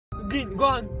green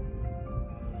gone.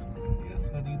 Yes,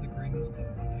 honey, the green is gone.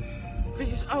 For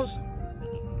his house.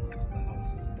 Because the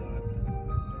house is done.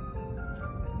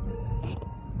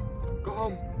 Go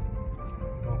home.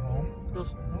 Go home?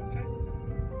 Yes. Okay.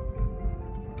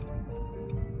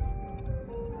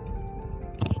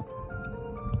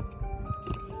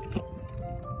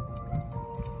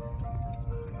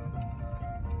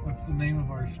 What's the name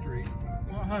of our street?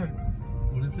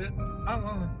 What is it?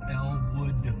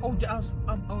 Elwood. Oh, the house.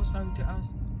 I'm outside the house.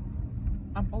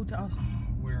 I'm out the house.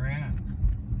 Where at?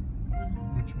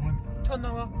 Which one? Turn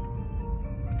around.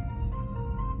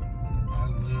 I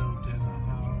lived in a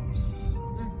house. I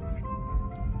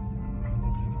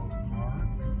lived in Oak Park.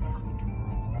 I lived in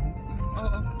Rural Oak. I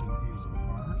lived in Hazel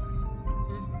Park. I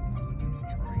lived in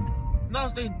Detroit.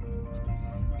 Nothing.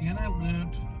 And I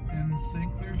lived in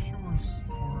St. Clair Shores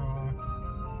for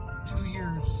 2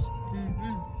 years.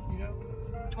 Yep.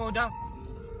 Tore down.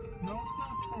 No, it's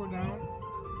not tore down.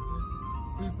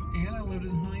 And I lived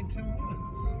in Huntington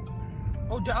Woods.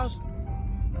 Oh, the house.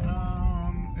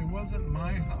 It wasn't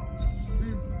my house.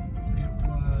 It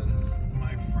was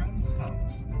my friend's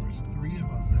house. There was 3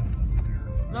 of us that lived there.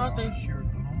 We all Nothing. shared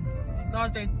the home.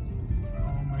 Nothing.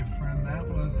 Oh, my friend, that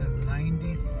was in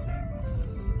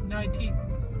 96.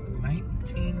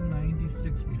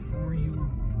 1996, before you were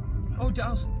born. Oh, the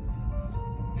house.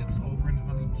 It's over in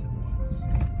Huntington Woods.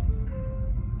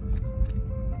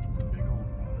 Big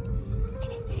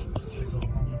old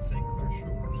home in St. Clair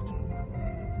Shores.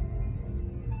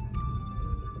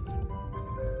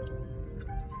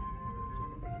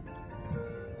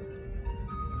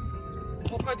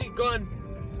 Already gone.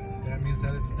 That means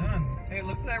that it's done. Hey,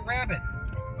 look at that rabbit.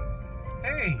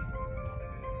 Hey,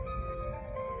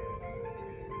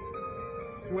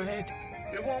 Wait.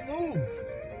 it won't move.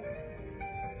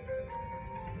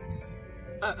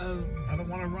 Uh-oh. I don't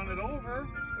want to run it over.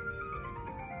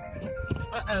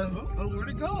 Uh-oh. Oh, where'd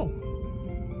it go?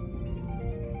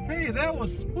 Hey, that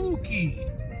was spooky.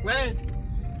 Wait.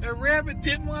 That rabbit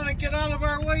didn't want to get out of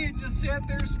our way. It just sat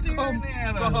there staring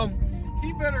at Go us. home.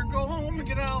 He better go home and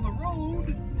get out of the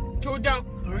road, Tore down.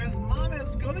 or his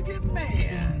mama's gonna get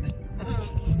mad. Did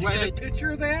you get a Wait.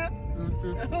 picture of that?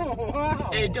 Oh,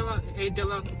 wow. $8.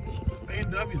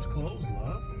 A&W's closed,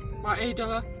 love. My $8.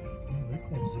 Oh, they're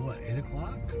closed at what, 8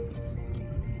 o'clock?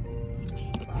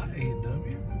 Bye,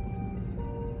 A&W.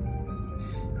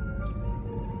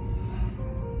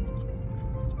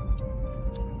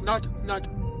 Not.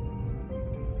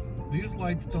 These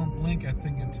lights don't blink, I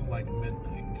think, until like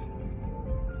midnight.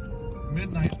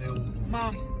 Midnight they will blink.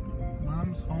 Mom.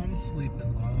 Mom's home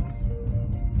sleeping, love.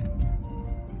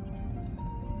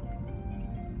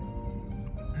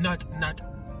 Not.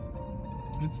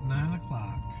 It's 9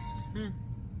 o'clock.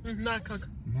 9 o'clock.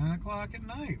 9 o'clock at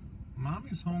night.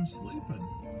 Mommy's home sleeping.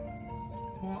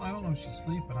 Well, I don't know if she's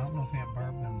sleeping. I don't know if Aunt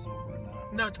Barb knows over or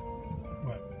not. Not.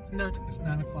 What? Not. It's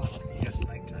 9 o'clock. Yes,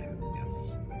 nighttime.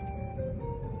 Yes.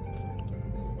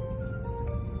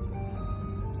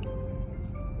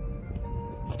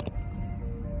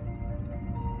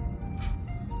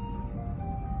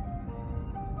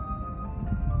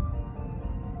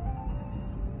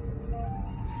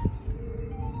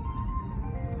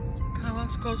 Car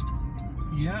wash closed.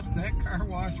 Yes, that car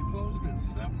wash closed at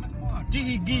 7 o'clock.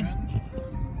 Dig it. Friend.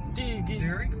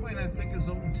 Dairy Queen, I think, is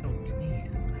open till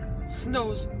 10.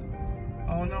 Snows.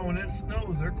 Oh no, when it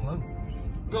snows, they're closed.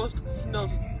 Ghost.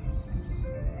 Snows. Yes.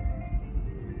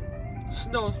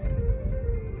 Snows.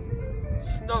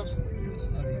 Snows. Yes,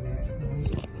 honey, when it snows,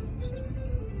 it's closed.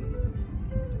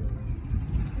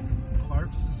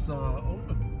 Clark's is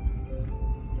open.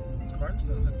 Clark's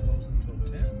doesn't close until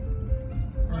 10.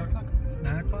 9 o'clock.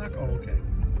 9 o'clock? Oh, okay.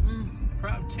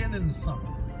 Probably 10 in the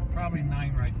summer. Probably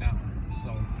 9 right now. So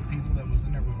the people that was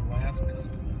in there was the last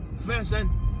customer. Vincent.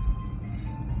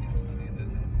 Yes, honey, and then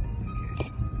they'll go on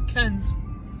vacation. Ken's.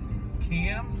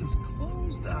 Cam's is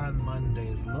closed on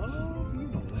Mondays, love. You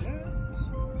know that.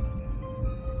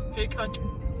 Haircut.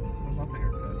 What about the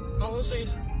haircut?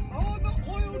 Overseas. Oh, the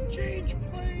oil change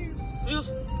place.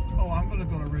 Yes. Oh, I'm going to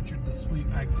go to Richard this week.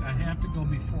 I have to go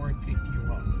before I pick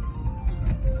you up.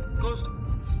 Ghost.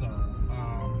 So,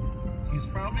 he's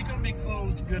probably going to be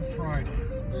closed Good Friday.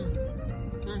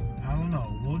 I don't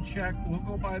know. We'll check. We'll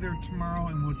go by there tomorrow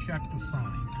and we'll check the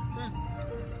sign.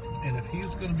 And if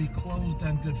he's going to be closed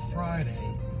on Good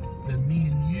Friday, then me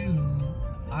and you,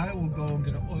 I will go and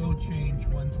get an oil change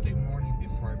Wednesday morning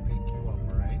before I pick you up,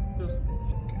 all right? Yes.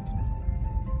 Okay.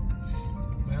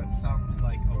 That sounds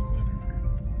like a winner.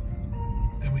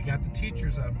 And we got the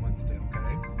teachers on Wednesday,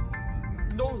 okay?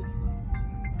 No.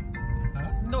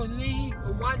 Huh? No, Lee.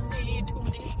 1 Lee, 2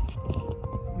 Lee.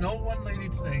 no one lady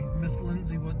today. Miss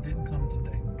Lindsay didn't come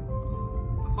today.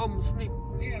 Home sleep.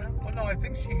 Yeah, but no, I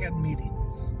think she had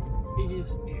meetings.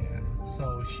 Yes. Yeah,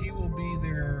 so she will be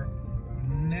there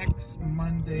next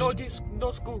Monday.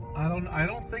 No school. I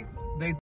don't think they